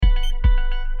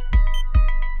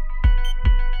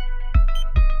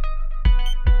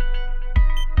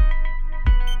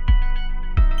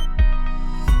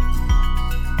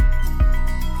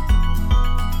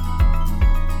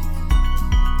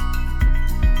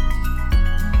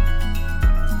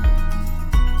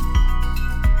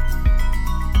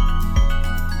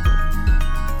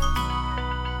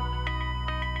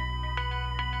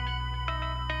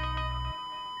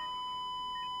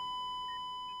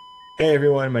Hey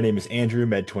everyone, my name is Andrew,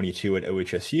 Med22 at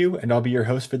OHSU, and I'll be your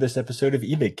host for this episode of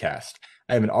EMIGcast.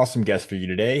 I have an awesome guest for you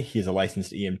today. He's a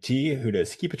licensed EMT who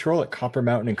does ski patrol at Copper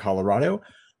Mountain in Colorado.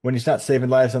 When he's not saving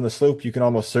lives on the slope, you can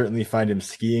almost certainly find him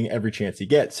skiing every chance he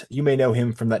gets. You may know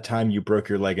him from that time you broke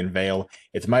your leg in Vail.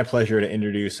 It's my pleasure to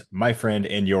introduce my friend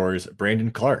and yours,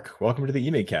 Brandon Clark. Welcome to the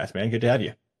EMIGcast, man. Good to have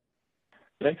you.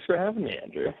 Thanks for having me,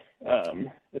 Andrew.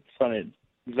 It's funny.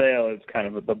 Vail is kind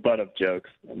of the butt of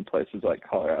jokes in places like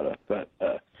Colorado, but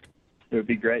it would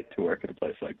be great to work at a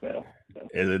place like Vail.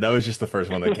 So. That was just the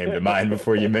first one that came to mind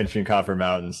before you mentioned Copper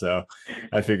Mountain, so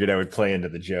I figured I would play into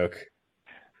the joke.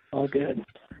 All good.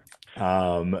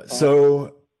 I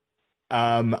know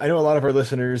a lot of our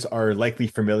listeners are likely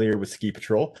familiar with ski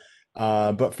patrol,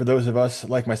 but for those of us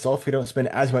like myself who don't spend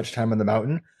as much time on the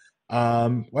mountain,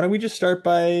 why don't we just start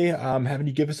by having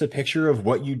you give us a picture of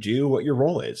what you do, what your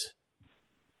role is?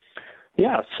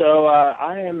 Yeah, so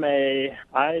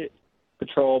I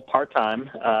patrol part-time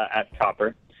at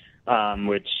Copper,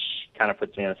 which kind of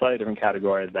puts me in a slightly different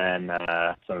category than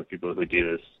some of the people who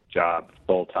do this job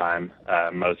full-time,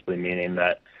 mostly meaning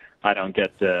that I don't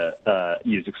get to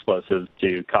use explosives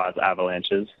to cause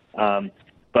avalanches.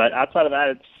 But outside of that,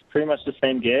 it's pretty much the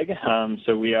same gig.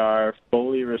 So we are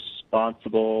fully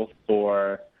responsible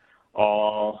for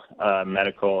all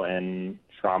medical and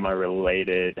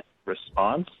trauma-related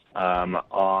response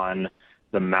on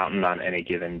the mountain on any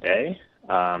given day.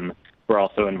 We're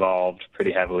also involved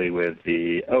pretty heavily with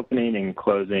the opening and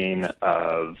closing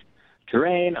of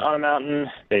terrain on a mountain,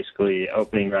 basically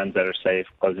opening runs that are safe,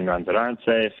 closing runs that aren't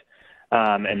safe,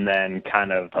 and then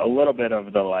kind of a little bit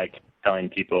of the telling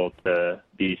people to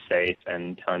be safe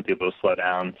and telling people to slow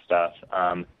down stuff,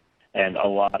 and a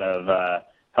lot of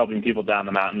helping people down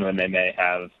the mountain when they may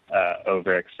have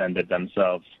overextended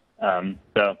themselves.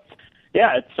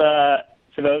 Yeah, it's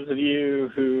for those of you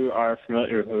who are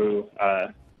familiar, who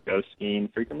go skiing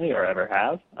frequently or ever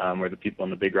have, we're the people in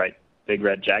the big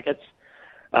red jackets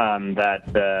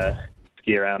that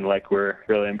ski around like we're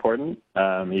really important,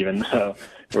 even though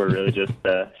we're really just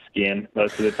skiing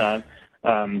most of the time.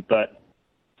 But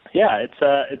yeah,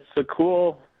 it's a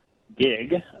cool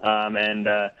gig, and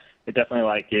it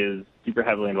definitely is super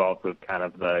heavily involved with kind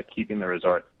of the keeping the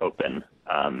resort open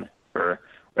for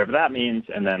whatever that means,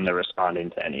 and then the responding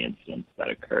to any incidents that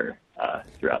occur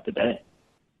throughout the day.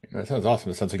 That sounds awesome.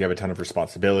 It sounds like you have a ton of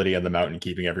responsibility on the mountain,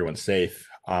 keeping everyone safe.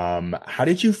 How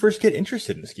did you first get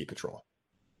interested in ski patrol?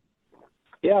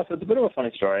 Yeah, so it's a bit of a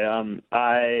funny story.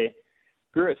 I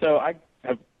grew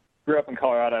up in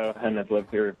Colorado and have lived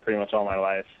here pretty much all my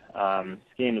life.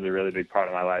 Skiing was a really big part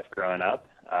of my life growing up.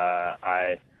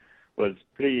 I was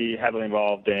pretty heavily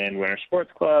involved in Winter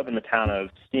Sports Club in the town of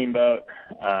Steamboat,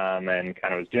 and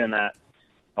kind of was doing that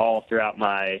all throughout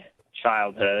my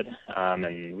childhood. And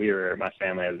my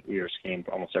family, we were skiing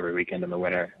almost every weekend in the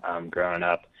winter growing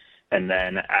up. And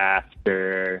then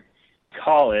after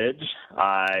college,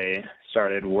 I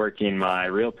started working my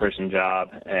real person job,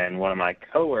 and one of my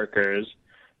coworkers,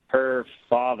 her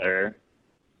father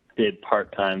did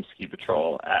part-time ski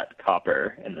patrol at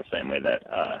Copper in the same way that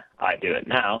I do it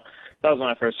now. That was when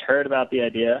I first heard about the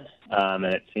idea, and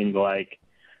it seemed like,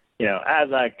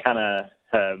 as I kind of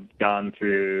have gone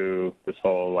through this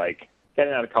whole,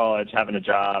 getting out of college, having a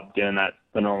job, doing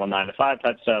the normal 9-to-5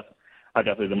 type stuff, I've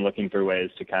definitely been looking for ways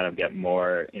to kind of get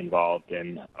more involved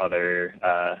in other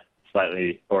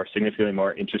slightly or significantly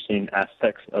more interesting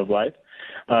aspects of life.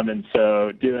 And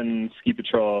so doing ski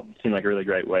patrol seemed like a really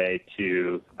great way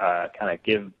to kind of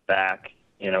give back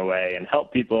in a way and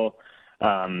help people,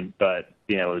 but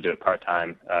being able to do it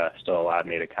part-time still allowed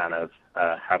me to kind of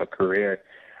have a career.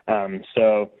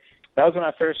 So that was when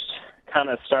I first kind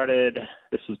of started.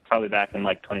 This was probably back in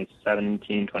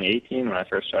 2017, 2018 when I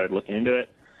first started looking into it.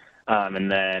 And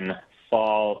then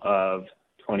fall of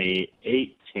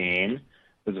 2018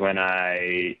 was when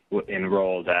I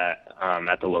enrolled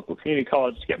at the local community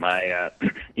college to get my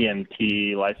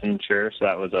EMT licensure. So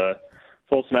that was a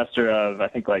full semester of, I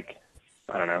think,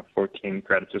 14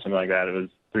 credits or something like that. It was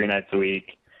 3 nights a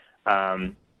week.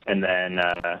 And then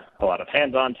a lot of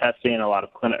hands-on testing, not a lot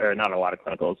of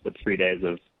clinicals, but 3 days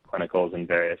of clinicals in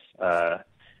various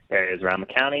areas around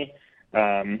the county.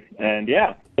 And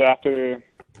yeah, so after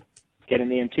getting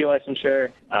the EMT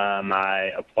licensure,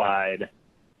 I applied,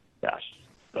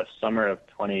 the summer of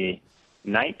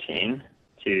 2019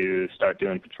 to start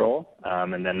doing patrol.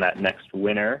 And then that next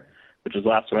winter, which was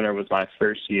last winter, was my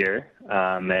first year.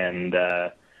 And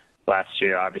last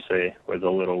year, obviously, was a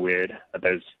little weird.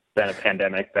 There's been a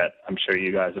pandemic that I'm sure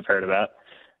you guys have heard about.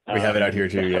 We have it out here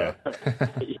too, yeah.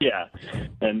 Yeah.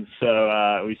 And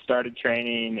so we started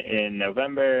training in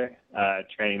November.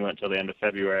 Training went till the end of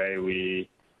February.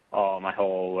 My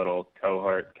whole little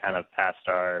cohort kind of passed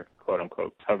our quote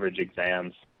unquote coverage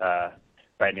exams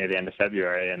right near the end of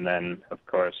February. And then, of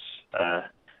course,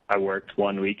 I worked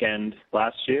one weekend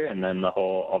last year, and then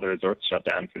all the resorts shut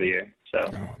down for the year. So,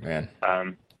 Oh,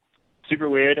 man. Super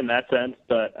weird in that sense,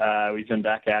 but we've been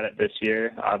back at it this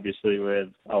year, obviously with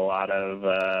a lot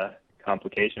of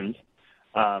complications.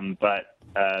 But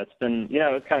it's been,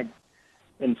 it's kind of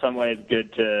in some ways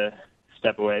good to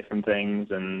step away from things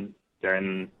and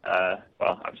during,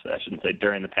 obviously I shouldn't say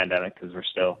during the pandemic because we're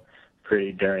still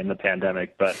pretty during the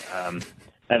pandemic, but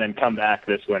and then come back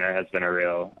this winter has been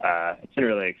it's been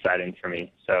really exciting for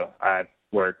me. So I've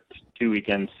worked 2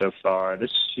 weekends so far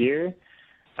this year,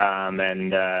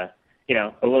 and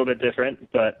a little bit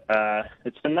different, but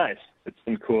it's been nice. It's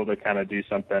been cool to kind of do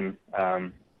something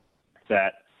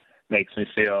that makes me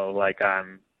feel like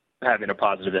I'm having a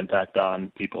positive impact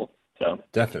on people. So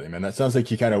Definitely, man. That sounds like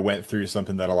you kind of went through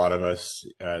something that a lot of us,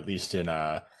 at least in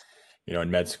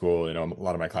in med school, a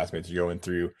lot of my classmates are going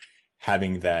through,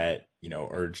 having that,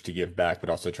 urge to give back, but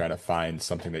also trying to find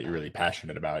something that you're really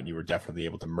passionate about. And you were definitely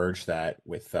able to merge that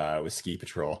with Ski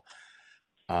Patrol.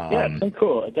 Yeah, it's been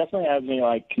cool. It definitely has me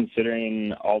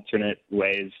considering alternate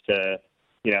ways to,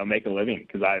 make a living.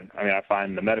 Because I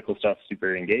find the medical stuff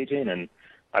super engaging, and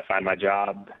I find my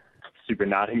job super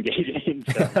not engaging.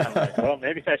 So I'm like, well,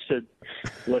 maybe I should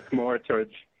look more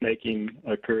towards making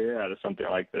a career out of something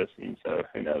like this. And so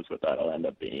who knows what that'll end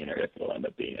up being, or if it'll end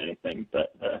up being anything.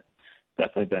 But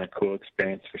definitely been a cool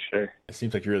experience for sure. It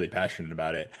seems like you're really passionate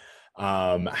about it.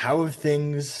 How have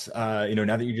things, now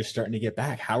that you're just starting to get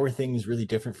back, how are things really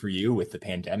different for you with the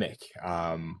pandemic?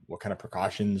 What kind of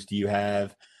precautions do you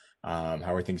have?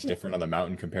 How are things different on the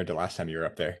mountain compared to last time you were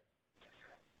up there?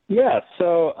 Yeah,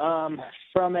 so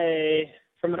from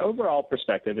an overall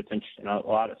perspective, it's interesting.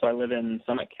 So I live in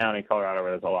Summit County, Colorado,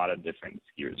 where there's a lot of different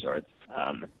ski resorts.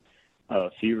 A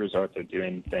few resorts are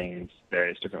doing things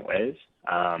various different ways.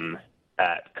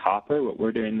 At Copper, what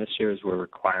we're doing this year is we're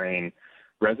requiring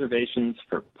reservations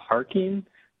for parking,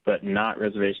 but not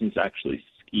reservations to actually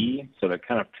ski. So they're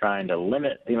kind of trying to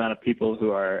limit the amount of people who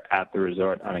are at the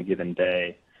resort on a given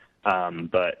day,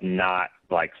 but not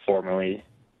formally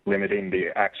limiting the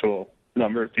actual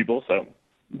number of people. So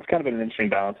it's kind of an interesting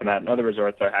balance in that. And other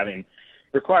resorts are having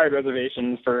required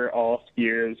reservations for all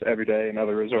skiers every day, and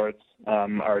other resorts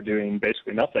are doing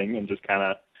basically nothing and just kind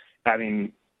of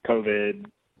having COVID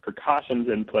precautions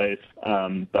in place,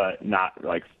 but not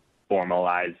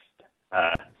formalized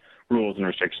rules and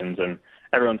restrictions. And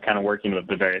everyone's kind of working with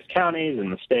the various counties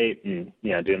and the state and,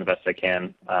 doing the best they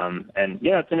can.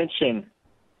 It's an interesting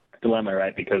dilemma,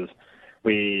 right? Because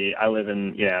I live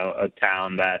in, a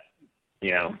town that,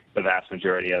 the vast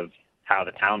majority of how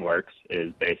the town works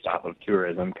is based off of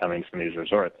tourism coming from these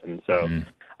resorts. And so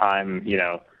I'm,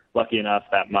 lucky enough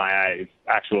that my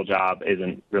actual job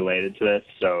isn't related to this.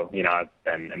 So, I've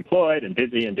been employed and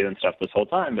busy and doing stuff this whole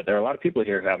time, but there are a lot of people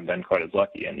here who haven't been quite as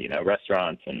lucky. And,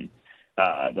 restaurants and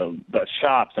the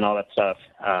shops and all that stuff,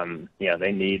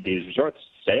 they need these resorts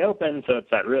to stay open. So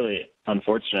it's that really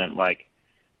unfortunate,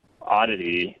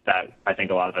 oddity that I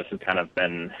think a lot of us have kind of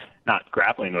been not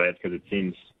grappling with, because it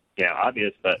seems,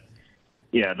 obvious, but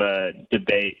the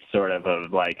debate sort of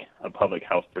a public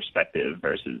health perspective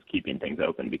versus keeping things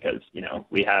open, because,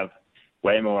 we have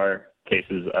way more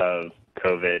cases of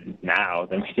COVID now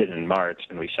than we did in March,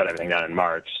 and we shut everything down in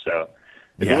March. So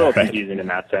it's a little confusing in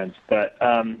that sense. But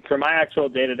from my actual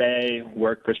day-to-day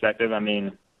work perspective,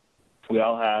 we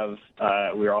all have,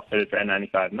 we're all fitted for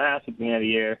N95 masks at the beginning of the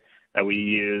year that we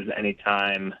use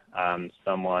anytime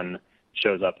someone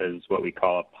shows up as what we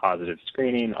call a positive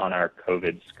screening on our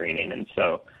COVID screening. And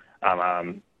so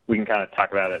we can kind of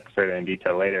talk about it further in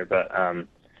detail later, but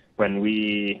when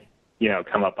we,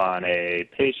 come up on a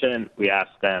patient, we ask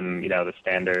them, the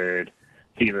standard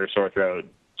fever, sore throat,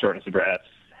 shortness of breath,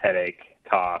 headache,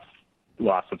 cough,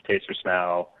 loss of taste or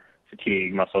smell,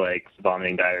 fatigue, muscle aches,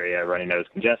 vomiting, diarrhea, runny nose,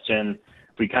 congestion.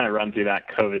 We kind of run through that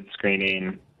COVID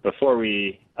screening before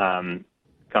we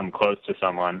come close to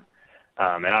someone.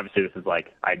 And obviously this is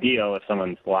ideal. If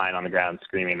someone's lying on the ground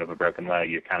screaming with a broken leg,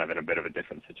 you're kind of in a bit of a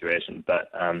different situation. But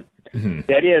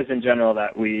the idea is in general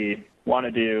that we want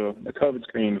to do a COVID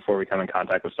screening before we come in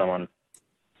contact with someone.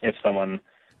 If someone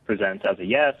presents as a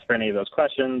yes for any of those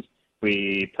questions,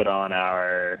 we put on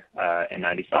our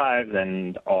N95s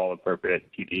and all appropriate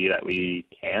PPE that we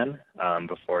can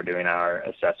before doing our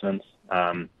assessments.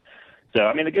 So,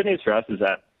 the good news for us is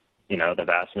that, the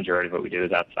vast majority of what we do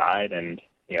is outside, and,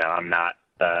 I'm not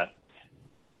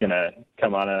gonna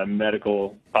come on a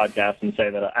medical podcast and say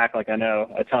that I act like I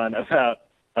know a ton about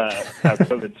how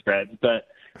COVID spreads. But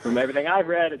from everything I've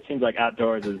read, it seems like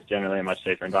outdoors is generally a much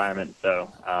safer environment. So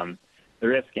the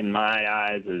risk in my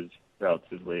eyes is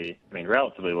relatively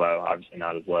low. Obviously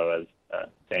not as low as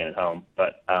staying at home.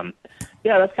 But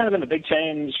yeah, that's kind of been a big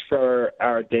change for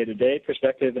our day-to-day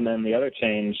perspective. And then the other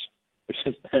change, which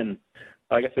has been,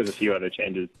 I guess there's a few other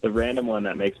changes. The random one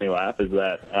that makes me laugh is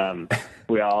that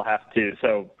we all have to,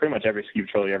 so pretty much every ski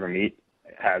patrol you ever meet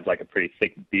has like a pretty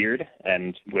thick beard,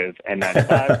 and with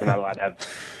N95, we're not allowed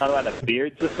to have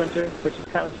beards this winter, which is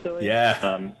kind of silly.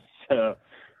 Yeah. So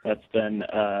that's been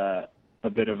a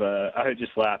bit of a, I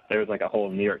just laughed. There was like a whole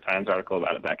New York Times article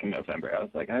about it back in November. I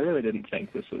was like, I really didn't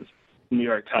think this was New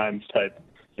York Times type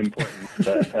importance,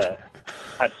 but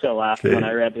I still laughed when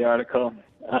I read the article.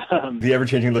 The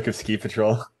ever-changing look of ski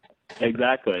patrol.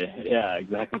 Exactly. Yeah,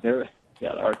 exactly. The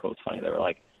article was funny. They were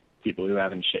like people who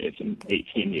haven't shaved in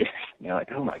 18 years. And you're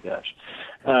like, oh my gosh.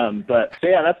 But so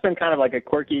yeah, that's been kind of like a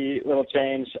quirky little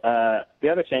change. The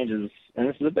other change is, and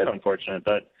this is a bit unfortunate,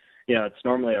 but you know, it's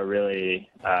normally a really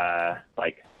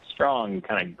like strong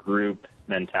kind of group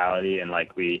mentality, and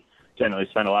like we generally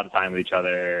spend a lot of time with each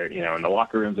other, you know, in the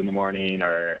locker rooms in the morning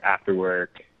or after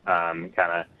work, kind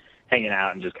of hanging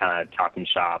out and just kind of talking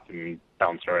shop and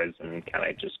telling stories and kind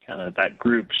of that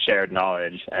group shared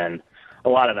knowledge. And a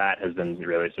lot of that has been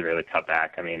really severely cut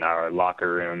back. I mean, our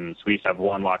locker rooms, we used to have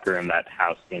one locker room that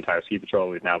housed the entire ski patrol.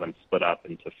 We've now been split up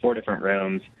into 4 different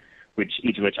rooms,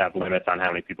 each of which have limits on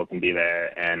how many people can be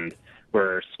there. And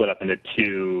we're split up into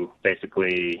 2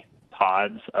 basically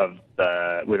pods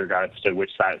with regards to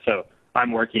which side. So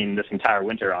I'm working this entire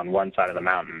winter on one side of the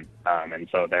mountain, and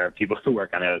so there are people who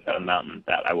work on the other side of the mountain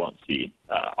that I won't see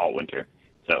all winter.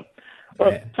 So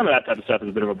some of that type of stuff is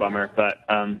a bit of a bummer, but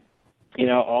you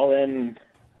know,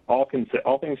 all things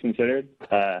considered,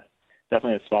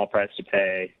 definitely a small price to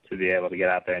pay to be able to get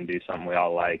out there and do something we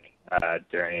all like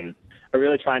during a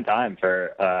really trying time for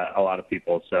a lot of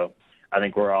people. So I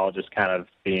think we're all just kind of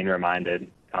being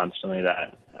reminded constantly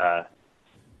that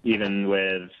even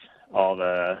with all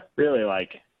the really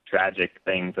like tragic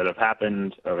things that have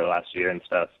happened over the last year and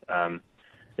stuff,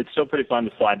 it's still pretty fun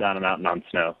to slide down a mountain on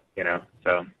snow, you know,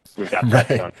 so we've got that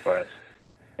going for us.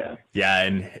 Yeah,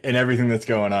 and everything that's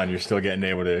going on, you're still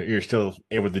able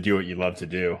to do what you love to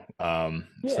do.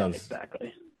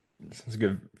 Exactly. Sounds a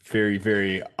good, very,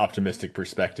 very optimistic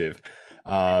perspective.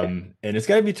 And it's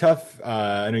got to be tough.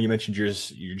 I know you mentioned you're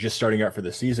just starting out for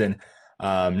the season,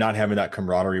 not having that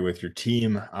camaraderie with your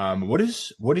team. What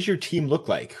does your team look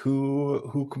like?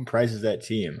 Who comprises that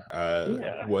team?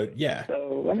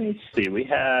 So let me see.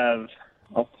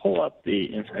 I'll pull up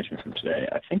the information from today.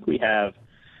 I think we have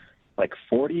like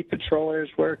 40 patrollers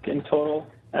work in total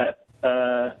at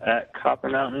Copper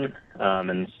Mountain.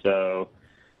 And so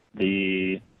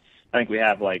I think we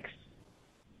have like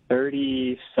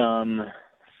 30 some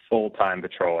full-time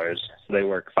patrollers. So they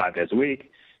work 5 days a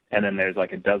week. And then there's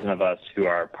like a dozen of us who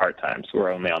are part-time. So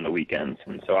we're only on the weekends.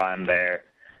 And so I'm there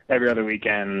every other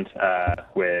weekend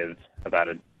with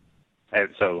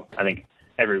so I think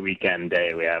every weekend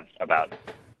day we have about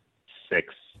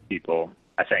 6 people,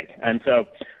 I think. And so,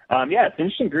 yeah, it's an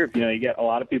interesting group. You know, you get a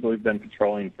lot of people who've been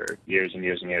patrolling for years and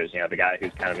years and years. You know, the guy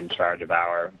who's kind of in charge of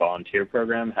our volunteer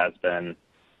program has been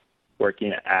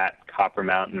working at Copper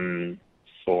Mountain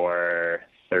for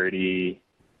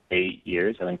 38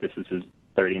 years. I think this is his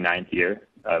 39th year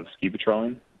of ski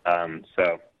patrolling.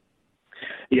 So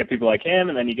you get people like him,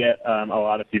 and then you get a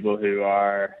lot of people who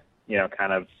are, you know,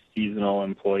 kind of seasonal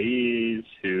employees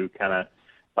who kind of,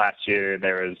 last year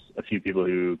there was a few people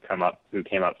who came up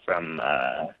from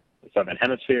the Southern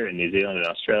Hemisphere in New Zealand and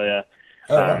Australia.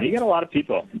 You get a lot of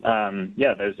people.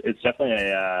 It's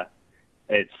definitely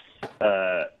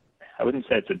I wouldn't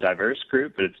say it's a diverse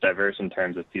group, but it's diverse in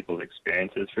terms of people's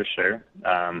experiences for sure.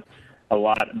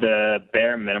 The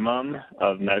bare minimum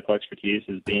of medical expertise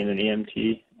is being an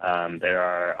EMT. There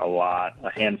are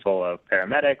a handful of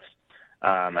paramedics,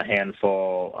 a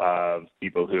handful of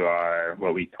people who are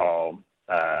what we call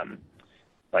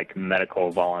like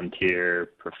medical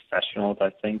volunteer professionals, I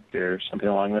think, or something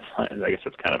along this line. I guess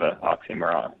it's kind of an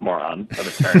oxymoron of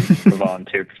a term, a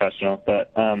volunteer professional.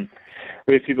 But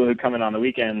we have people who come in on the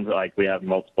weekends, like we have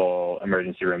multiple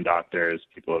emergency room doctors,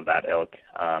 people of that ilk,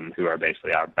 who are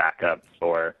basically our backup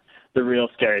for the real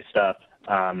scary stuff.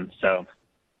 So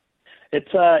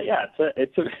it's a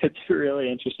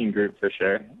really interesting group for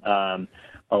sure.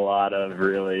 A lot of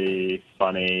really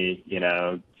funny, you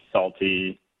know,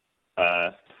 salty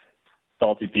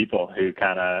people who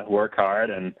kind of work hard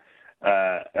and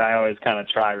I always kind of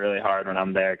try really hard when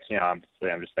I'm there, because obviously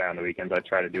I'm just there on the weekends. I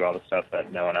try to do all the stuff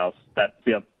that no one else, that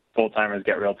full timers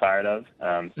get real tired of.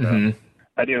 So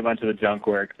I do a bunch of the junk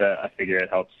work that I figure it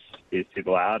helps these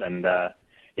people out, and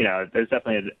there's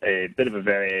definitely a bit of a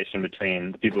variation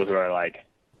between the people who are like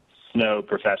snow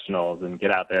professionals and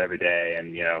get out there every day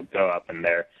and go up and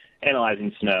they're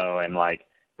analyzing snow and like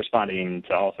responding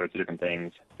to all sorts of different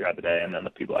things throughout the day, and then the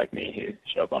people like me who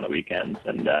show up on the weekends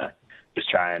and just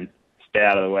try and stay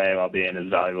out of the way while being as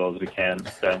valuable as we can.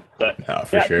 So, but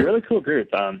sure. It's a really cool group.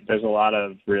 There's a lot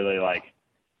of really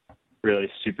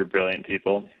super brilliant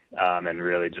people, and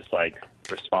really just like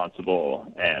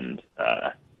responsible, and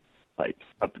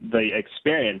the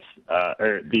experience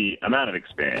or the amount of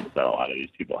experience that a lot of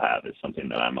these people have is something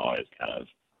that I'm always kind of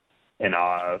in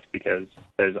awe of, because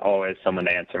there's always someone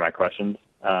to answer my questions,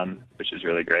 which is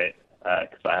really great,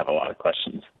 because I have a lot of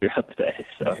questions throughout the day.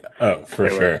 So for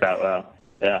sure. Works out well.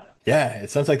 Yeah. Yeah, it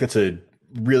sounds like that's a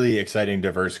really exciting,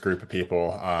 diverse group of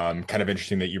people. Kind of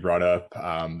interesting that you brought up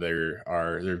there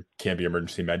can be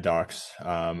emergency med docs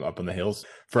up on the hills.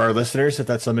 For our listeners, if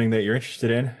that's something that you're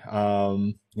interested in,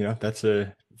 that's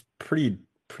a pretty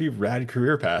rad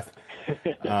career path.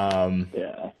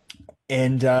 Yeah.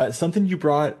 And something you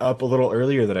brought up a little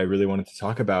earlier that I really wanted to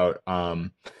talk about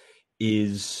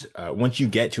is once you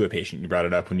get to a patient, you brought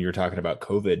it up when you were talking about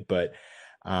COVID, but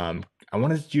I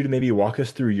wanted you to maybe walk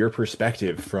us through your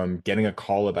perspective from getting a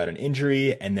call about an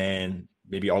injury and then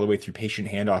maybe all the way through patient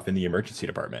handoff in the emergency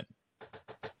department.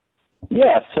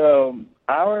 Yeah, so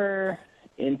our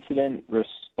incident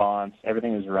response,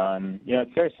 everything is run,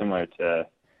 it's very similar to,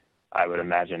 I would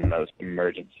imagine, most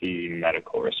emergency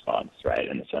medical response, right,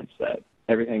 in the sense that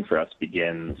everything for us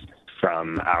begins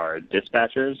from our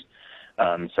dispatchers.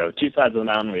 So two sides of the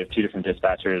mountain, we have two different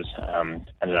dispatchers,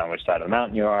 depending on which side of the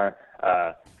mountain you are.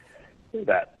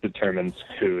 That determines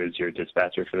who is your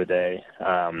dispatcher for the day.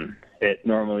 It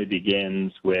normally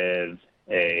begins with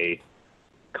a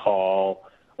call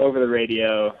over the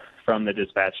radio from the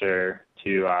dispatcher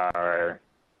to our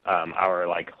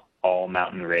like all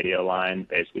mountain radio line,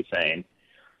 basically saying,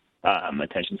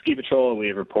 attention ski patrol, we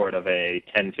have a report of a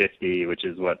 1050, which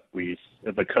is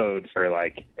the code for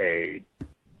like a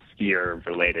skier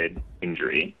related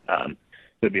injury. So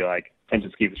it'd be like,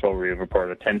 attention ski patrol, we have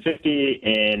reported a 1050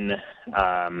 in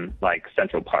like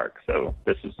Central Park. So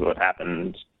this is what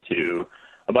happened to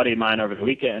a buddy of mine over the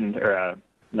weekend, or a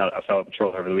fellow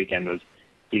patrol over the weekend.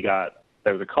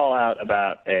 There was a call out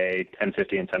about a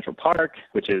 1050 in Central Park,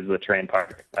 which is the terrain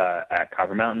park at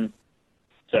Copper Mountain.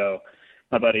 So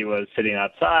my buddy was sitting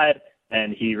outside,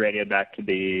 and he radioed back to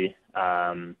the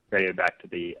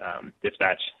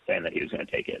dispatch saying that he was going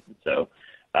to take it. So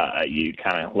you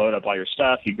kind of load up all your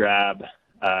stuff, you grab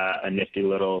a nifty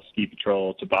little ski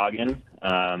patrol toboggan,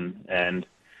 and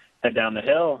head down the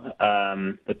hill.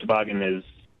 The toboggan is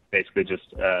basically just,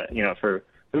 for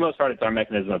the most part, it's our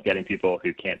mechanism of getting people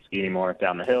who can't ski anymore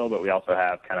down the hill, but we also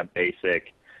have kind of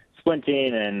basic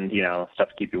splinting and, stuff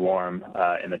to keep you warm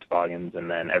in the toboggans.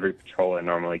 And then every patroller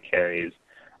normally carries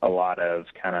a lot of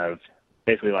kind of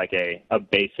basically like a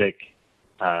basic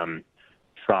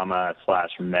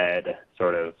trauma/med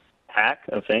sort of pack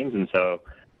of things. And so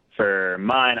for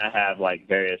mine, I have like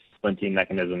various splinting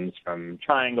mechanisms, from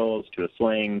triangles to a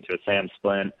sling to a SAM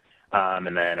splint,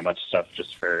 and then a bunch of stuff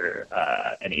just for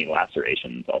any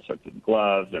lacerations, all sorts of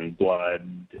gloves and blood,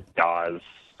 gauze,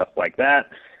 stuff like that.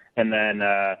 And then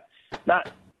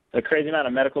not a crazy amount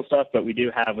of medical stuff, but we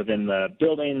do have within the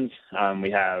buildings,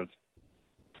 we have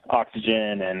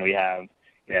oxygen, and we have,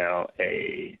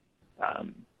 a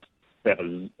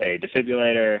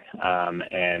defibrillator,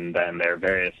 and then there are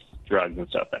various drugs and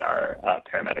stuff that our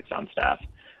paramedics on staff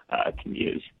can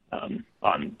use on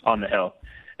the hill.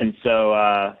 And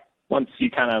so once you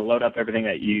kind of load up everything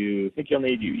that you think you'll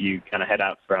need, you kind of head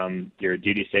out from your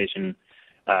duty station,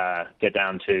 get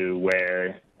down to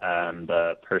where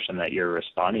the person that you're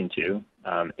responding to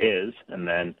is, and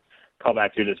then call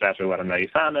back to your dispatcher, let them know you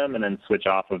found them, and then switch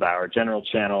off of our general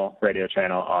channel, radio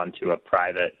channel, onto a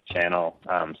private channel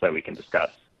so that we can discuss,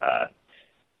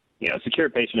 secure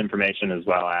patient information, as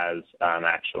well as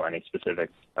any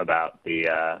specifics about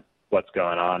the what's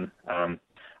going on.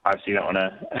 Obviously, you don't want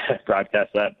to broadcast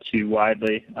that too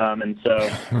widely. And so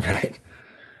right.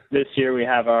 This year we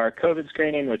have our COVID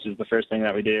screening, which is the first thing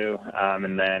that we do.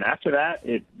 And then after that,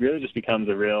 it really just becomes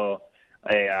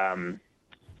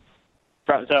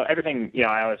so everything,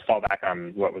 I always fall back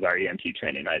on what was our EMT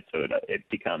training, right? So it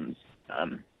becomes,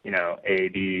 A,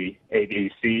 B,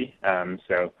 C.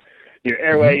 So your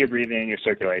airway, your breathing, your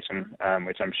circulation,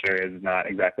 which I'm sure is not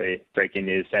exactly breaking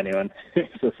news to anyone who's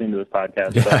listening to this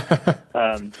podcast.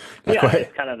 But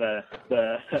it's kind of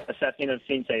the assessing of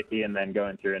scene safety and then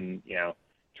going through and,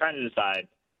 trying to decide,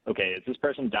 okay, is this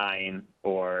person dying,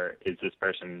 or is this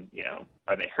person,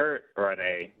 are they hurt, or are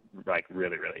they like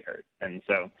really, really hurt? And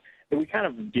so we kind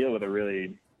of deal with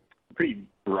a pretty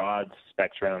broad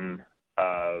spectrum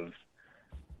of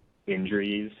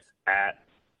injuries at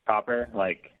Copper,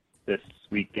 like this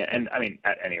weekend, and I mean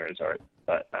at any resort,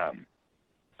 but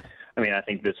I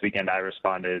think this weekend I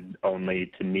responded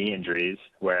only to knee injuries,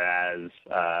 whereas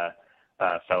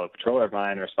a fellow patroller of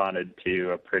mine responded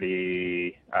to a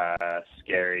pretty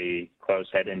scary closed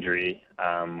head injury,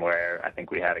 where I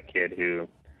think we had a kid who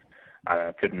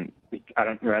I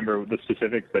don't remember the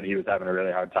specifics, but he was having a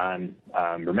really hard time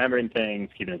remembering things,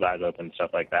 keeping his eyes open,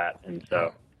 stuff like that. And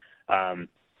so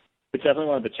it's definitely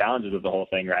one of the challenges of the whole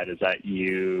thing, right, is that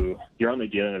you're only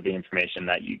dealing with the information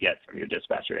that you get from your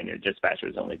dispatcher, and your dispatcher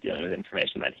is only dealing with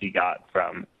information that he got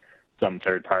from some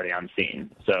third party on scene.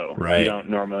 So You don't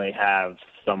normally have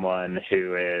someone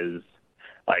who is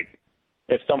like,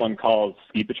 if someone calls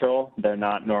ski patrol, they're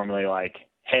not normally like,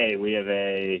 hey, we have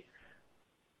a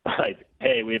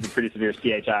pretty severe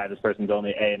CHI. This person's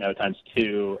only A and O times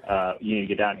 2. You need to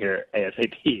get down here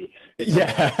ASAP.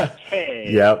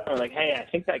 Yeah. Or like, hey, I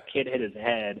think that kid hit his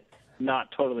head.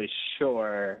 Not totally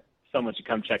sure. Someone should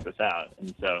come check this out.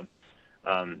 And so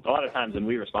a lot of times when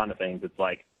we respond to things, it's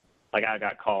like I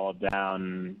got called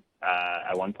down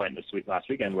at one point last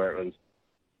weekend where it was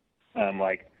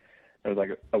there was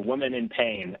like a woman in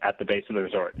pain at the base of the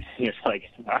resort. It's like,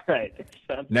 all right.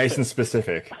 Nice and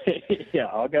specific. Yeah,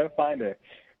 I'll go find her.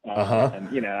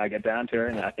 And, I get down to her,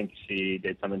 and I think she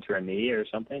did something to her knee or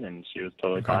something, and she was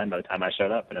totally fine by the time I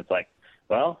showed up. And it's like,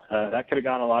 well, that could have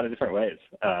gone a lot of different ways.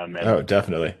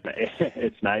 Definitely.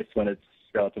 It's nice when it's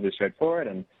relatively straightforward,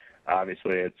 and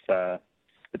obviously it's a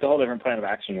whole different plan of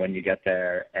action when you get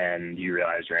there and you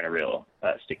realize you're in a real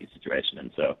sticky situation. And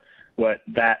so what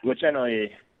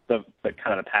generally the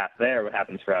kind of the path there, what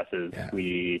happens for us is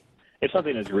if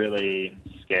something is really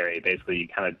scary, basically you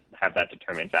kind of have that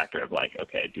determining factor of like,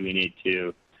 okay, do we need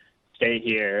to stay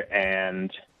here and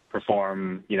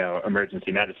perform,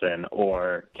 emergency medicine,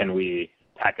 or can we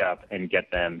pack up and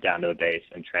get them down to the base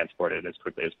and transport it as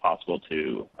quickly as possible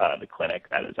to the clinic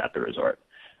that is at the resort?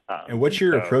 And what's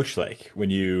your approach like when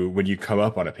you come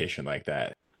up on a patient like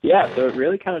that? Yeah, so it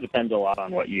really kind of depends a lot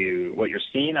on what you're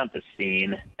seeing at the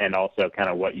scene, and also kind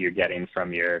of what you're getting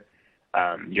from your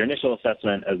initial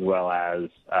assessment, as well as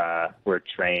we're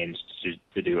trained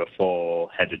to do a full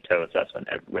head-to-toe assessment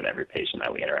with every patient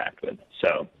that we interact with.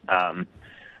 So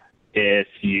if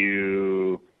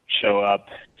you show up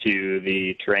to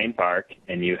the terrain park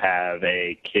and you have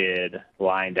a kid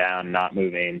lying down, not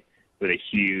moving, with a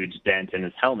huge dent in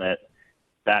his helmet,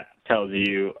 that tells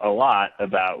you a lot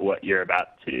about what you're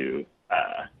about to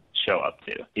show up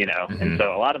to, And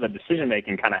so a lot of the decision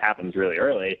making kind of happens really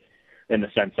early, in the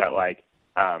sense that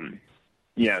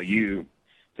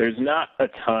there's not a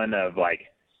ton of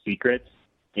like secrets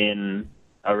in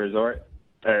a resort,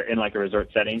 or in like a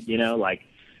resort setting,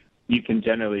 you can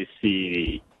generally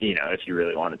see, if you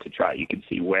really wanted to try, you could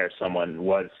see where someone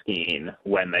was skiing,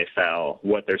 when they fell,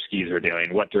 what their skis were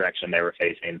doing, what direction they were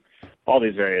facing, all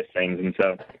these various things. And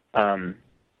so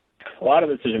a lot of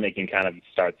the decision-making kind of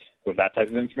starts with that type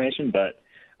of information. But,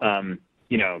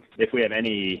 if we have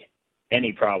any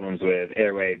problems with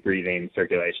airway, breathing,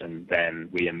 circulation, then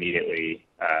we immediately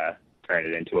turn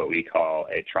it into what we call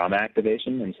a trauma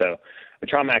activation. And so a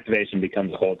trauma activation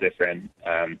becomes a whole different,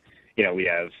 we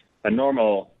have a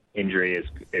normal injury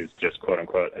is just quote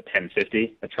unquote a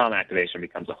 1050. A trauma activation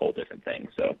becomes a whole different thing.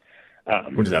 So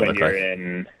what does that look like?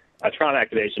 In a trauma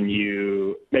activation,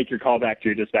 you make your call back to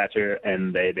your dispatcher,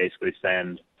 and they basically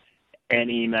send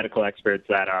any medical experts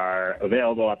that are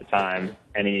available at the time.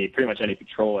 Pretty much any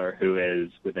patroller who is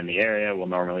within the area will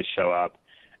normally show up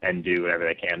and do whatever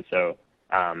they can. So,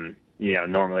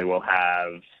 normally we'll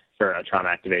have, for a trauma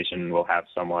activation, we'll have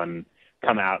someone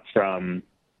come out from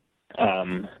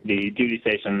the duty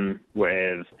station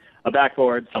with a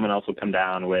backboard. Someone else will come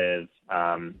down with,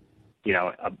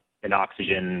 an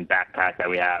oxygen backpack that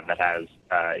we have that has,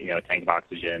 a tank of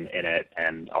oxygen in it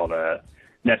and all the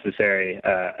necessary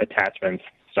attachments,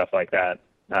 stuff like that.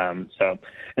 And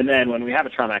then when we have a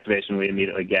trauma activation, we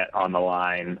immediately get on the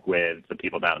line with the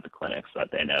people down at the clinic so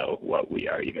that they know what we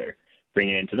are either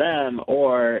bringing into them,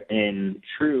 or in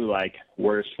true,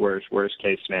 worst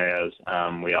case scenarios,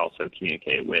 we also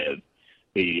communicate with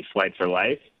the Flight for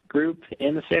Life group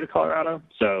in the state of Colorado.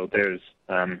 So there's,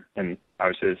 and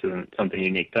obviously this isn't something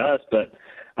unique to us, but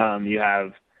you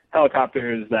have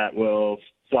helicopters that will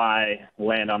fly,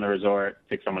 land on the resort,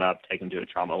 pick someone up, take them to a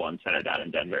Trauma One center down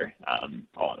in Denver,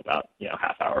 all in about,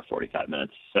 half hour, 45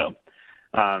 minutes. So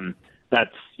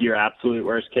that's your absolute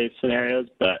worst case scenarios.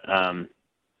 But,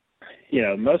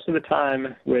 most of the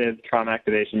time with trauma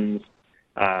activations,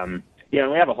 we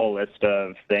have a whole list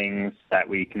of things that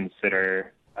we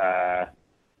consider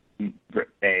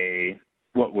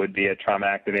what would be a trauma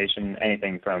activation,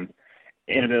 anything from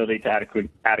inability to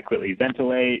adequately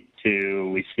ventilate to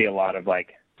we see a lot of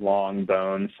like long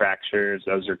bone fractures.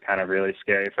 Those are kind of really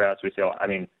scary for us. We see,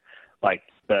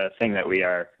 the thing that we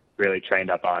are really trained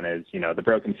up on is, the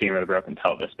broken femur, the broken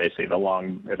pelvis, basically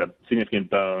the significant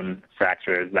bone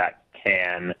fractures that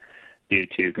can, due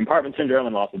to compartment syndrome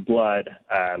and loss of blood,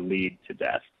 lead to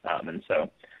death. And so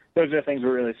those are the things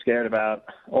we're really scared about.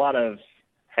 A lot of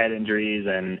head injuries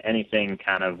and anything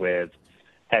kind of with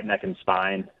head, neck, and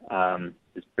spine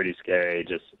is pretty scary.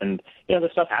 And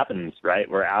this stuff happens, right?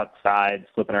 We're outside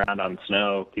flipping around on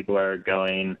snow. People are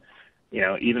going,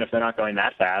 even if they're not going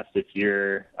that fast, if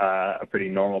you're a pretty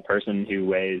normal person who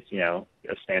weighs, a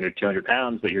standard 200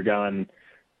 pounds, but you're going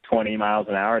 20 miles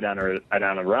an hour down a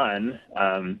run,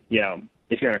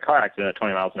 if you're in a car accident at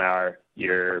 20 miles an hour,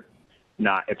 it's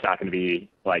not going to be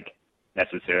like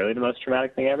necessarily the most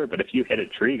traumatic thing ever. But if you hit a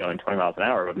tree going 20 miles an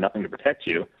hour with nothing to protect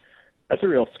you, that's a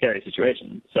real scary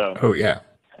situation. So, oh yeah.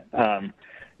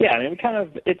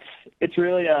 It's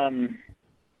really,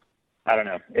 I don't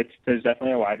know. There's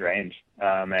definitely a wide range.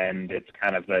 And it's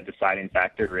kind of the deciding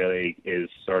factor really is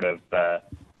sort of,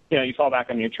 you fall back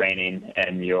on your training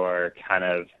and your kind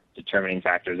of determining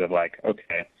factors of like,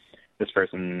 okay, this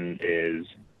person is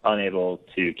unable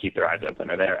to keep their eyes open,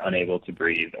 or they're unable to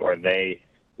breathe, or they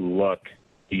look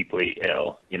deeply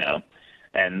ill,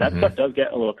 and that stuff does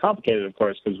get a little complicated, of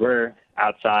course, because we're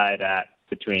outside at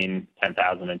between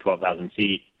 10,000 and 12,000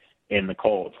 feet in the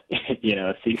cold, so you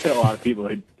get a lot of people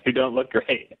who don't look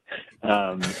great.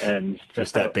 And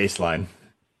just that baseline.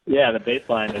 Yeah, the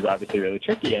baseline is obviously really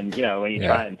tricky. And, when you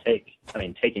try and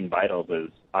taking vitals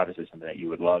is obviously something that you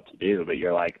would love to do, but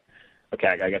you're like, okay,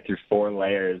 I got to get through 4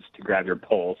 layers to grab your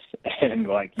pulse. And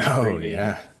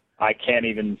I can't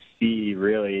even see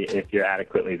really if you're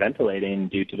adequately ventilating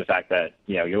due to the fact that,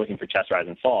 you're looking for chest rise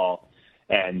and fall,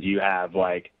 and you have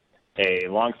like a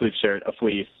long sleeve shirt, a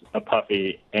fleece, a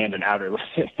puffy, and an outer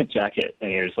jacket.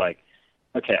 And you're just like,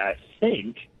 okay, I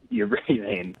think you're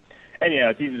breathing. And,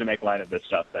 it's easy to make light of this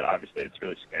stuff, but obviously it's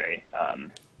really scary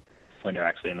when you're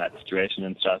actually in that situation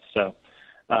and stuff. So,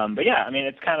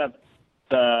 it's kind of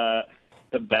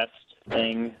the best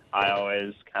thing I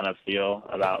always kind of feel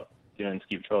about doing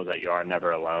ski patrol is that you are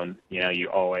never alone. You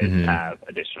always have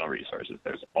additional resources.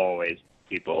 There's always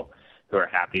people who are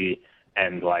happy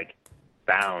and like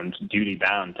duty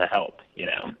bound to help,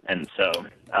 And so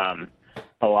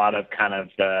a lot of kind of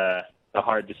the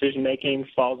hard decision making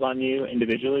falls on you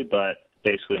individually, but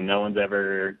basically no one's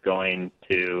ever going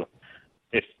to,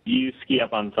 if you ski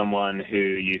up on someone who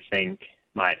you think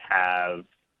might have,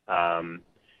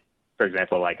 for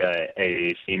example, like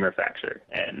a femur fracture,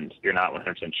 and you're not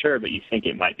 100% sure, but you think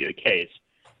it might be the case,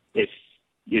 if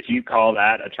you call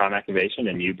that a trauma activation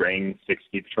and you bring 6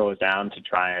 ski patrollers down to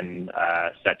try and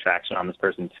set traction on this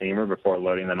person's femur before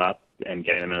loading them up and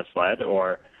getting them in a sled,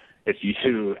 or if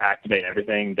you activate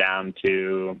everything down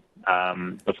to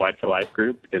the Flight for Life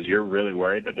group because you're really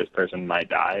worried that this person might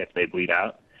die if they bleed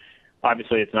out,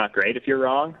 obviously it's not great if you're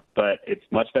wrong, but it's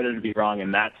much better to be wrong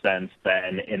in that sense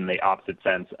than in the opposite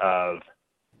sense of,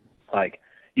 like,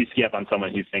 you ski up on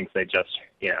someone who thinks they just,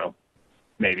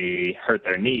 maybe hurt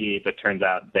their knee, but turns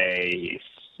out they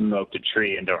smoked a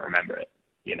tree and don't remember it,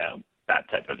 that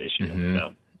type of issue.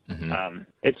 So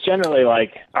it's generally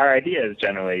like, our idea is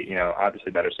generally,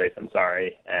 obviously better safe than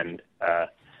sorry, and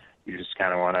you just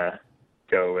kind of want to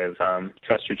go with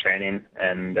trust your training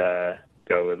and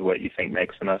go with what you think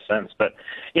makes the most sense. But,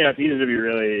 it's easy to be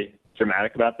really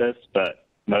dramatic about this, but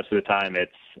most of the time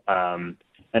it's,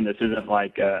 and this isn't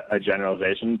like a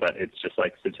generalization, but it's just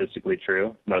like statistically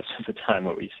true. Most of the time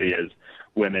what we see is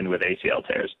women with ACL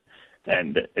tears.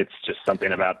 And it's just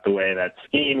something about the way that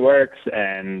skiing works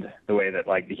and the way that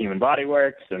like the human body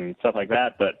works and stuff like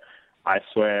that. But I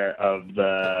swear of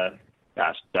the,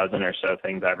 dozen or so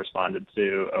things I've responded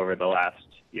to over the last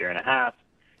year and a half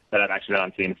that I've actually been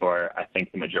on scene for, I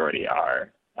think the majority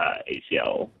are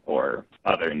ACL or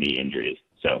other knee injuries.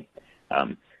 So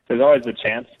there's always a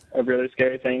chance of really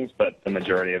scary things, but the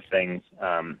majority of things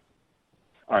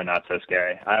are not so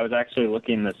scary. I was actually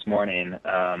looking this morning,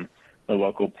 the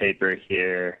local paper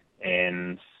here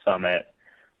in Summit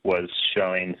was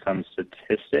showing some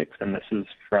statistics, and this is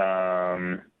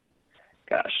from,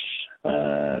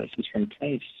 this is from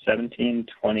 2017,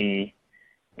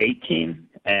 2018,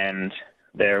 and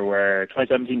there were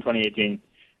 2017, 2018,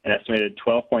 an estimated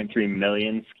 12.3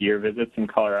 million skier visits in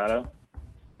Colorado.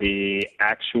 The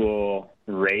actual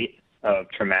rate of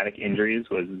traumatic injuries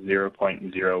was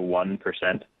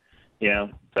 0.01%.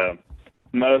 So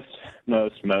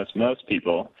most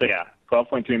people. So yeah,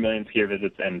 12.3 million skier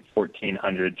visits and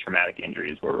 1,400 traumatic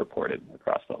injuries were reported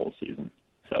across the whole season.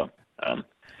 So,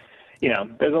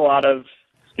 there's a lot of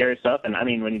scary stuff. And I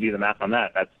mean, when you do the math on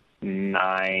that, that's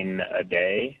 9 a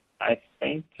day, I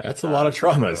think. That's a lot of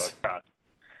traumas.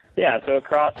 So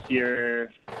across your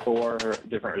 4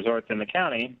 different resorts in the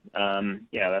county,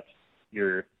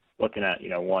 you're looking at,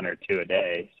 1 or 2 a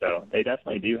day. So they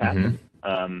definitely do happen.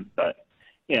 But,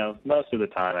 most of the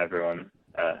time everyone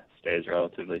stays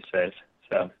relatively safe.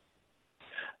 So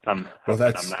I'm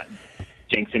not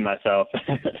jinxing myself.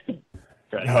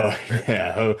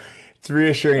 It's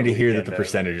reassuring to hear that the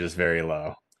percentage is very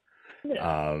low.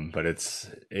 Yeah. But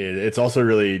it's also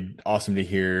really awesome to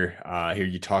hear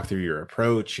you talk through your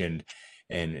approach and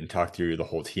talk through the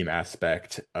whole team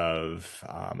aspect of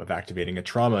activating a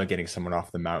trauma, getting someone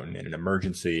off the mountain in an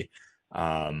emergency.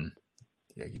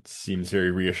 It seems very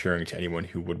reassuring to anyone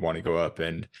who would want to go up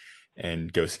and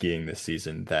go skiing this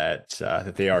season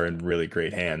that they are in really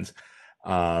great hands.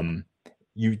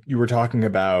 You were talking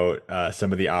about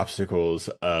some of the obstacles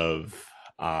of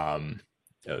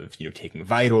taking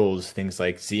vitals, things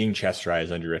like seeing chest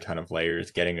rise under a ton of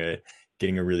layers, getting a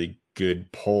really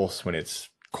good pulse when it's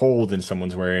cold and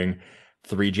someone's wearing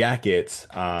 3 jackets.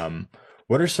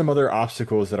 What are some other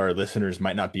obstacles that our listeners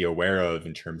might not be aware of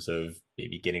in terms of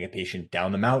maybe getting a patient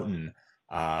down the mountain,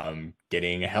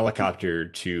 getting a helicopter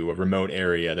to a remote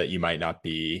area that you might not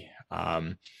be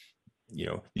able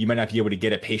to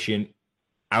get a patient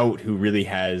out who really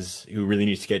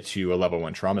needs to get to a level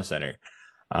 1 trauma center?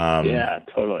 Yeah,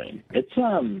 totally. It's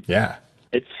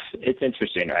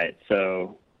interesting, right?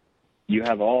 So you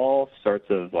have all sorts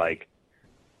of like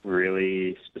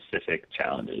really specific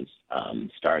challenges,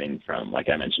 starting from, like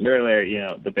I mentioned earlier,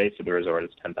 the base of the resort is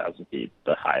 10,000 feet.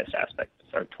 The highest aspects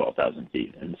are 12,000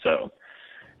 feet. And so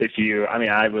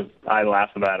I laugh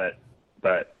about it,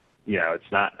 but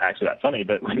it's not actually that funny.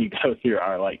 But when you go through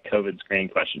our like COVID screening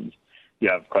questions, you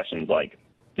have questions like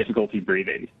difficulty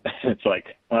breathing. It's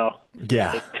like, well,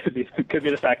 yeah, it could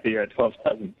be the fact that you're at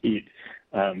 12,000 feet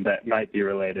that might be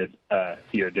related to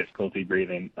your difficulty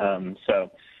breathing.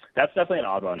 So that's definitely an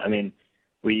odd one. I mean,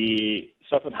 we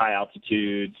suffer with high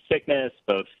altitude sickness,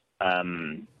 both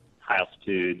high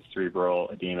altitude cerebral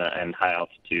edema and high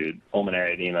altitude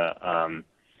pulmonary edema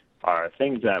are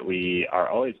things that we are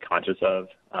always conscious of,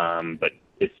 but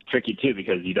it's tricky too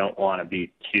because you don't want to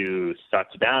be too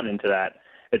sucked down into that.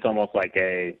 It's almost like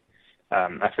I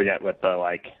forget what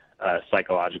the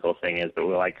psychological thing is, but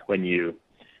when you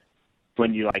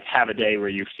have a day where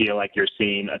you feel like you're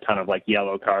seeing a ton of like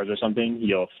yellow cars or something,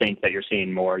 you'll think that you're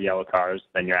seeing more yellow cars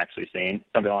than you're actually seeing,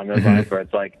 something along those lines, where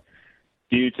it's like,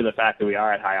 due to the fact that we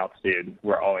are at high altitude,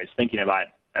 we're always thinking about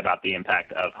the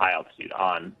impact of high altitude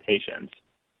on patients.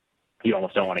 You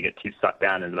almost don't want to get too sucked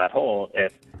down into that hole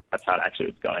if that's not actually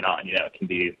what's going on. It can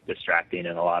be distracting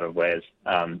in a lot of ways.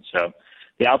 So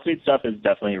the altitude stuff is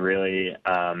definitely really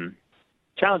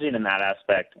challenging in that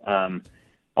aspect.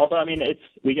 Also, I mean,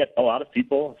 we get a lot of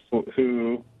people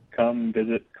who come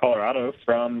visit Colorado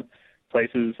from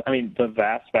places. I mean, the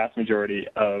vast majority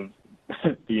of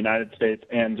the United States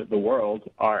and the world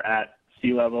are at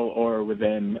sea level or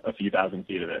within a few thousand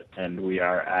feet of it, and we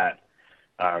are at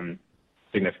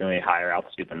significantly higher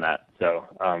altitude than that. So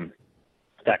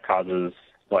that causes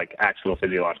like actual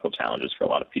physiological challenges for a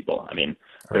lot of people. I mean,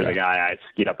 there's a guy I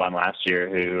skied up on last year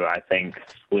who I think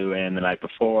flew in the night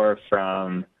before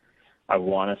from, I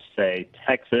want to say,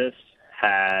 Texas,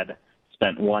 had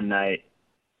spent one night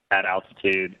at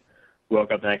altitude,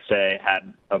 woke up the next day,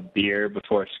 had a beer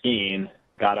before skiing,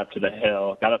 got up to the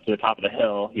top of the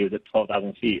hill. He was at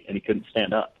 12,000 feet and he couldn't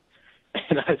stand up.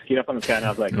 And I skied up on the sky and I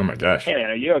was like, oh my gosh, hey man,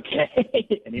 are you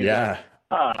okay? And he was like,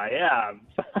 oh yeah, I'm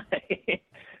fine.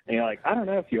 And you're like, I don't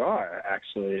know if you are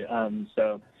actually.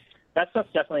 So that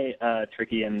stuff's definitely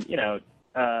tricky. And, you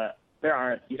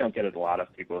don't get a lot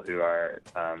of people who are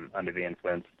under the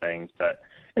influence of things, but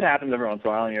it happens every once in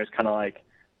a while. And you're just kind of like,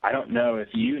 I don't know if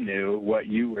you knew what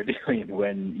you were doing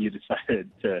when you decided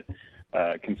to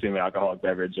consume an alcoholic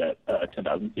beverage at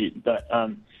 10,000 feet. But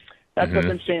that's what's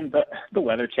interesting. But the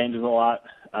weather changes a lot,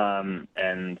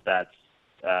 and that's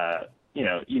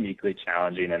uniquely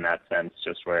challenging in that sense.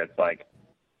 Just where it's like,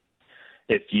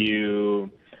 if you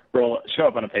show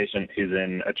up on a patient who's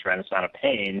in a tremendous amount of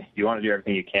pain, you want to do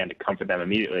everything you can to comfort them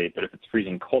immediately. But if it's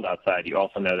freezing cold outside, you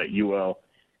also know that you will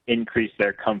increase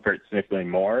their comfort significantly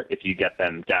more if you get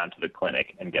them down to the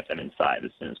clinic and get them inside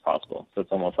as soon as possible. So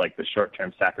it's almost like the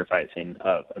short-term sacrificing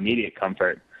of immediate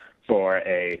comfort for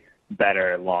a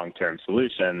better long-term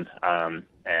solution.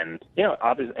 And, you know,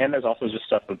 obviously, and there's also just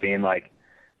stuff of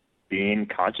being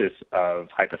conscious of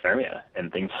hypothermia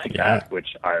and things like that,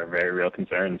 which are very real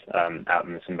concerns out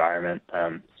in this environment.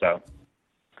 So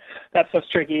that stuff's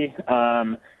tricky.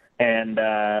 Yeah,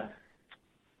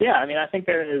 I mean, I think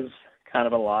there is kind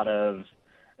of a lot of,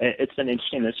 it's been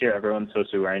interesting this year. Everyone's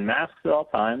supposed to be wearing masks at all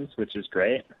times, which is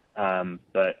great.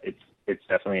 But it's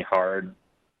definitely harder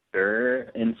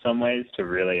in some ways to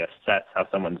really assess how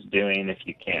someone's doing if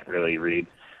you can't really read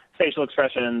facial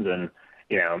expressions. And,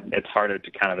 you know, it's harder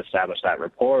to kind of establish that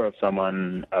rapport of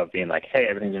someone of being like, hey,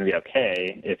 everything's going to be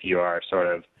okay, if you are sort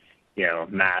of, you know,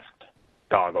 masked,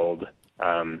 goggled,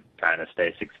 trying to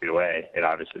stay 6 feet away. It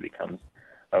obviously becomes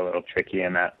a little tricky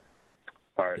in that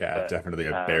part. Yeah, but definitely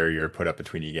a barrier put up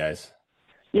between you guys.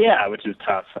 Yeah, which is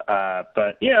tough.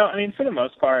 But, you know, I mean, for the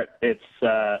most part, it's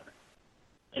a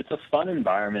fun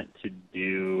environment to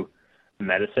do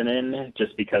medicine in,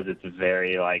 just because it's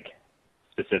very, like,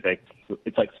 specific.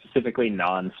 It's, like, specifically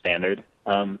non-standard,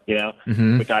 you know,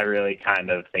 which I really kind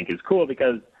of think is cool,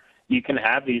 because you can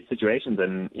have these situations,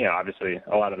 and, you know, obviously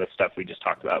a lot of the stuff we just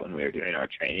talked about when we were doing our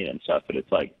training and stuff, but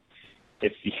it's like,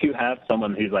 if you have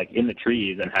someone who's, like, in the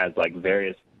trees and has, like,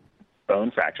 various bone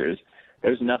fractures,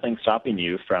 there's nothing stopping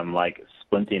you from, like,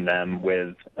 splinting them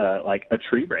with, like, a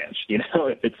tree branch, you know,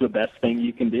 if it's the best thing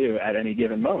you can do at any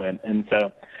given moment. And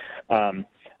so,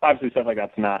 obviously stuff like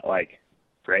that's not, like,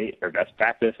 great or best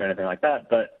practice or anything like that,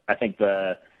 but I think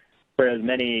for as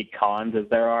many cons as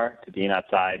there are to being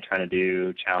outside trying to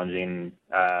do challenging,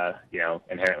 you know,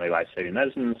 inherently life-saving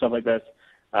medicine and stuff like this,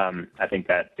 I think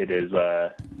that it is,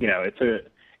 you know, it's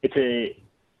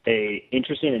a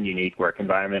interesting and unique work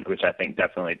environment, which I think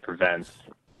definitely prevents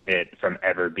it from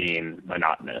ever being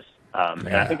monotonous.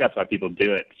 And I think that's why people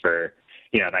do it for,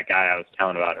 you know, that guy I was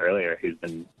telling about earlier who's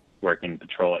been working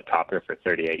patrol at Copper for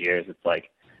 38 years. It's like,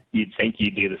 you'd think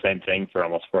you'd do the same thing for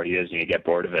almost 40 years and you get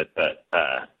bored of it, but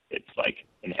it's, like,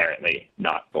 inherently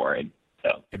not boring.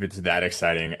 So if it's that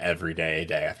exciting every day,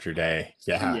 day after day.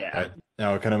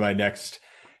 Now, kind of my next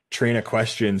train of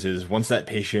questions is, once that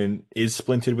patient is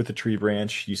splinted with a tree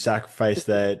branch, you sacrifice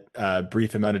that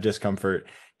brief amount of discomfort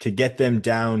to get them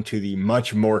down to the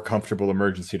much more comfortable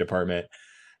emergency department.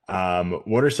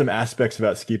 What are some aspects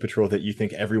about ski patrol that you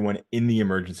think everyone in the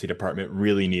emergency department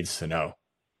really needs to know?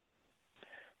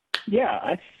 Yeah,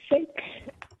 I think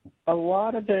a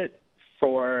lot of it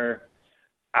for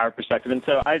our perspective. And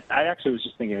so I actually was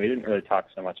just thinking, we didn't really talk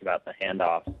so much about the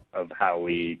handoff of how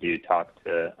we do talk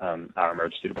to our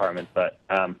emergency department, but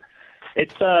I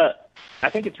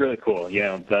think it's really cool. You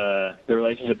know, the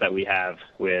relationship that we have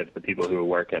with the people who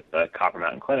work at the Copper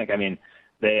Mountain Clinic. I mean,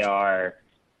 they are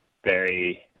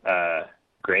very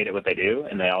great at what they do,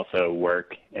 and they also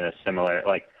work in a similar,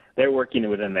 like, they're working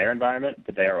within their environment,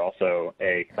 but they are also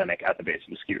a clinic at the base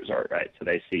of a ski resort, right? So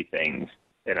they see things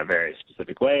in a very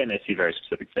specific way, and they see very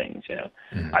specific things, you know.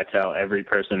 I tell every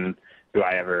person who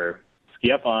I ever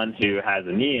ski up on who has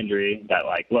a knee injury that,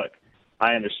 like, look,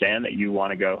 I understand that you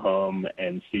want to go home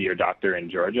and see your doctor in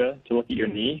Georgia to look at your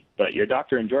knee, but your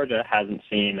doctor in Georgia hasn't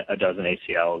seen a dozen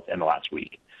ACLs in the last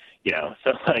week, you know.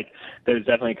 So, like, there's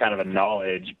definitely kind of a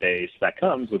knowledge base that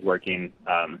comes with working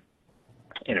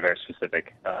in a very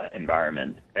specific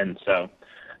environment. And so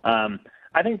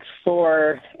I think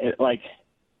for like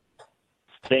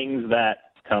things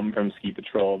that come from ski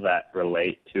patrol that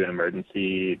relate to an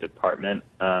emergency department,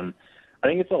 I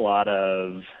think it's a lot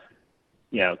of,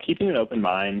 you know, keeping an open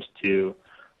mind to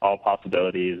all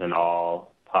possibilities and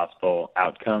all possible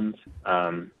outcomes,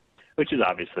 which is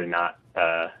obviously not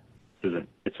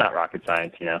it's not rocket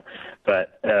science, you know,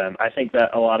 but I think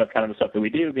that a lot of kind of the stuff that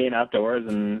we do being outdoors,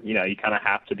 and, you know, you kind of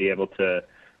have to be able to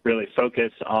really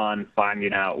focus on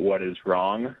finding out what is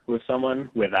wrong with someone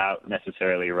without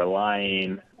necessarily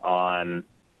relying on,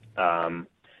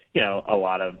 you know, a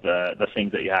lot of the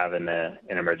things that you have in an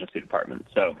emergency department.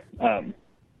 So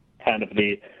kind of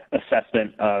the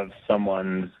assessment of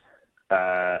someone's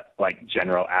like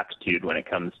general aptitude when it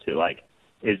comes to, like,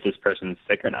 is this person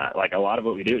sick or not? Like, a lot of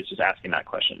what we do is just asking that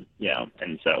question, you know?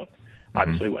 And so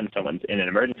obviously when someone's in an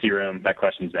emergency room, that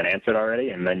question's been answered already.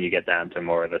 And then you get down to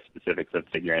more of the specifics of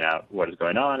figuring out what is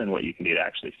going on and what you can do to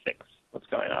actually fix what's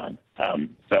going on.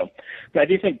 But I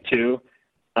do think too,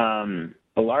 a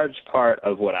large part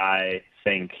of what I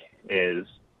think is,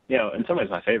 you know, in some ways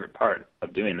my favorite part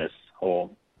of doing this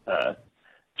whole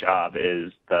job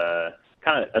is the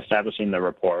kind of establishing the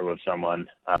rapport with someone.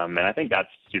 And I think that's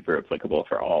super applicable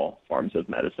for all forms of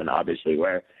medicine, obviously,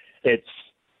 where it's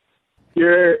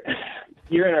you're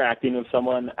interacting with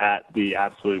someone at the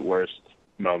absolute worst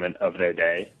moment of their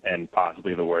day and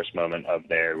possibly the worst moment of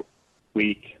their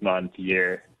week, month,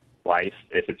 year, life,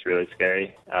 if it's really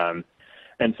scary.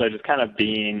 And so just kind of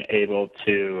being able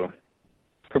to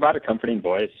provide a comforting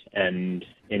voice and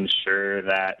ensure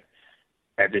that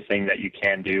everything that you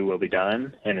can do will be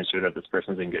done, and ensure that this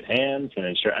person's in good hands, and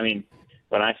ensure, I mean,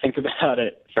 when I think about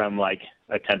it from like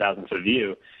a 10,000 foot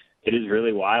view, it is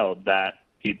really wild that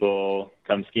people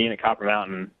come skiing at Copper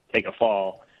Mountain, take a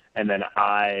fall, and then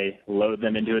I load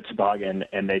them into a toboggan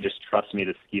and they just trust me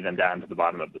to ski them down to the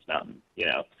bottom of this mountain, you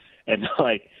know? And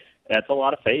like, that's a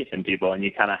lot of faith in people, and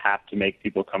you kind of have to make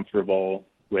people comfortable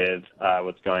with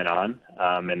what's going on.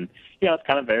 And, you know, it's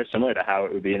kind of very similar to how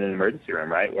it would be in an emergency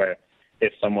room, right? Where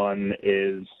if someone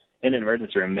is in an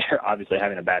emergency room, they're obviously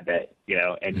having a bad day, you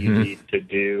know, and you need to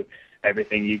do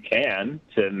everything you can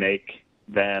to make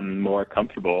them more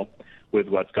comfortable with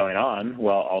what's going on,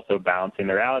 while also balancing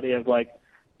the reality of, like,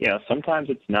 you know, sometimes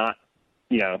it's not,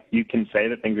 you know, you can say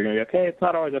that things are going to be okay. It's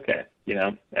not always okay, you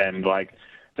know, and like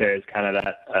there's kind of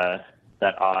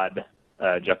that odd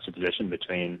juxtaposition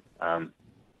between,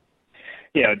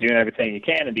 you know, doing everything you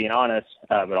can and being honest,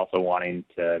 but also wanting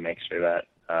to make sure that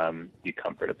you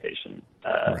comfort a patient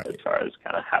Right. as far as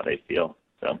kind of how they feel.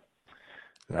 So,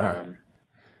 I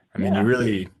mean,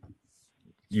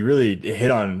 you really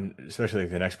hit on, especially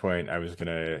like the next point I was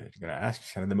gonna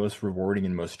ask, kind of the most rewarding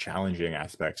and most challenging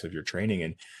aspects of your training.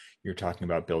 And you're talking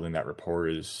about building that rapport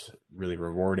is really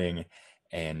rewarding,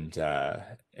 and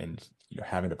you know,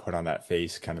 having to put on that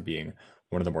face kind of being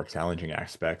one of the more challenging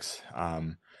aspects.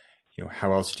 You know,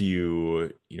 how else do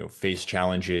you know, face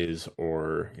challenges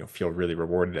or, you know, feel really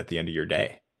rewarded at the end of your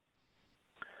day?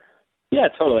 Yeah,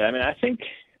 totally. I mean, I think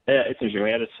it's interesting.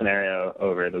 We had a scenario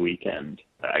over the weekend.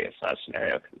 I guess not a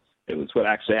scenario because it was what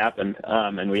actually happened.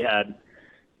 And we had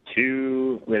a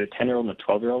 10-year-old and a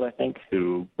 12-year-old, I think,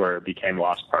 who became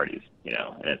lost parties, you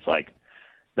know, and it's like,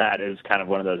 that is kind of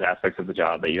one of those aspects of the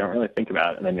job that you don't really think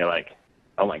about. And then you're like,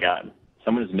 oh my God,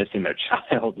 someone is missing their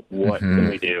child. What can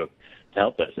we do to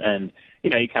help this? And, you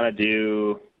know, you kind of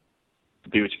do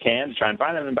what you can to try and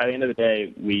find them. And by the end of the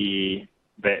day,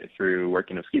 through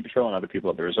working with ski patrol and other people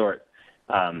at the resort,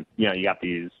 you know, you got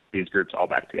these groups all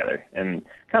back together and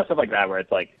kind of stuff like that, where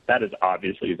it's like, that is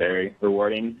obviously very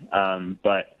rewarding.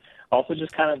 But also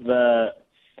just kind of the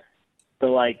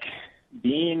like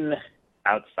being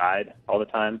outside all the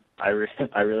time, I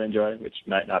really enjoy, which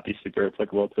might not be super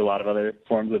applicable to a lot of other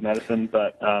forms of medicine,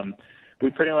 but we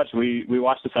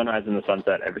watch the sunrise and the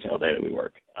sunset every single day that we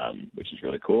work, which is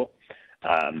really cool.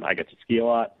 I get to ski a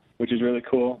lot, which is really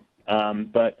cool.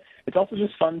 But it's also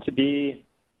just fun to be,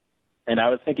 and I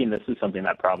was thinking this is something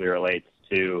that probably relates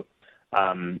to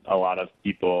a lot of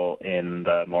people in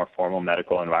the more formal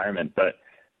medical environment, but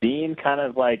being kind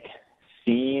of like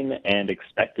seen and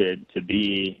expected to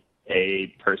be a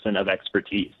person of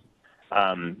expertise.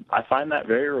 I find that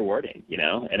very rewarding, you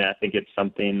know, and I think it's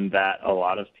something that a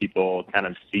lot of people kind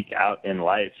of seek out in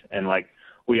life. And like,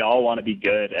 we all want to be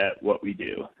good at what we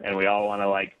do, and we all want to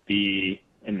like be,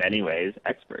 in many ways,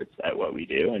 experts at what we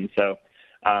do. And so,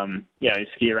 you know, you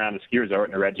ski around a ski resort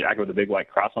in a red jacket with a big white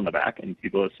cross on the back, and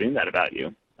people assume that about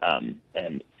you.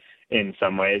 And in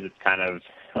some ways, it's kind of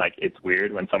like, it's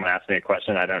weird when someone asks me a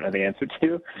question I don't know the answer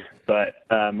to, but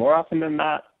more often than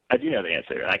not, I do know the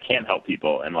answer, and I can help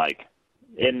people. And like,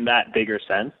 in that bigger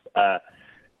sense,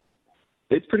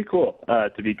 it's pretty cool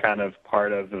to be kind of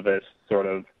part of this sort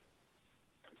of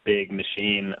big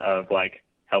machine of like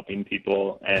helping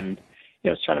people and, you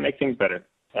know, just trying to make things better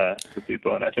for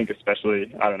people. And I think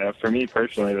especially, I don't know, for me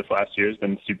personally, this last year has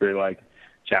been super like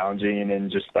challenging in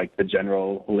just like the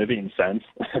general living sense,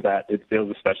 that it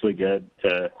feels especially good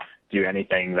to do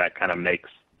anything that kind of makes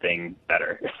things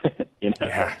better. You know?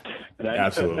 Yeah, And I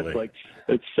absolutely. know it's like,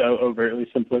 it's so overtly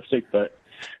simplistic, but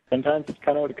sometimes it's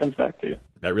kind of what it comes back to.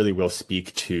 That really will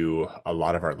speak to a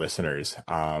lot of our listeners,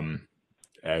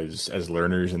 as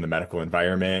learners in the medical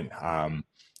environment.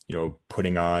 You know,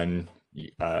 putting on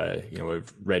you know, a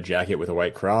red jacket with a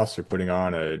white cross, or putting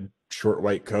on a short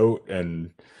white coat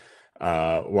and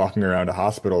walking around a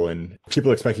hospital, and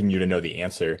people expecting you to know the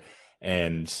answer,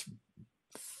 and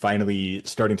finally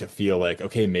starting to feel like,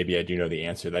 okay, maybe I do know the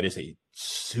answer. That is a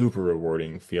super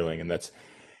rewarding feeling, and that's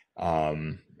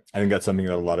I think that's something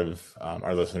that a lot of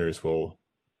our listeners will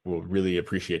really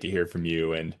appreciate to hear from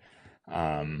you, and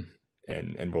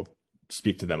will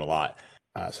speak to them a lot.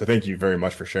 So thank you very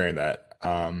much for sharing that.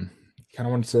 Kind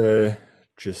of wanted to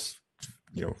just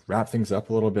wrap things up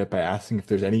a little bit by asking if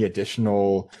there's any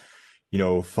additional,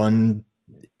 fun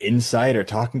insight or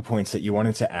talking points that you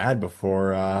wanted to add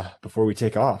before we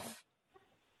take off.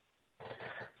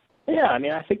 Yeah, I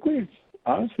mean, I think we've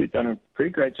honestly done a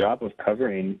pretty great job of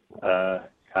covering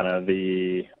kind of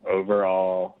the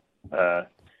overall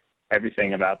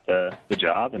everything about the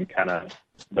job and kind of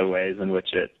the ways in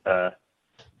which it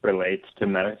relates to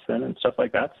medicine and stuff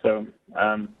like that. So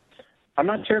I'm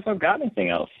not sure if I've got anything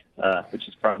else, which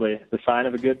is probably the sign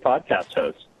of a good podcast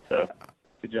host. So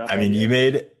good job. I mean,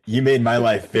 you made my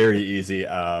life very easy.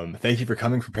 Thank you for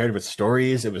coming prepared with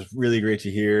stories. It was really great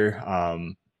to hear.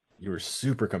 You were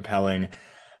super compelling.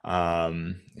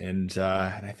 And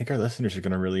I think our listeners are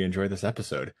going to really enjoy this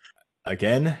episode.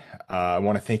 Again, I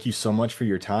want to thank you so much for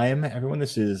your time, everyone.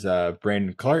 This is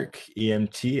Brandon Clark,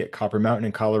 EMT at Copper Mountain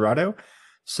in Colorado.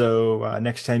 So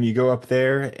next time you go up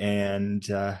there and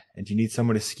you need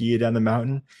someone to ski you down the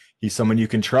mountain, he's someone you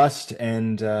can trust.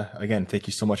 And again, thank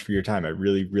you so much for your time. I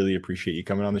really, really appreciate you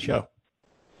coming on the show.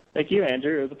 Thank you,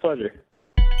 Andrew. It was a pleasure.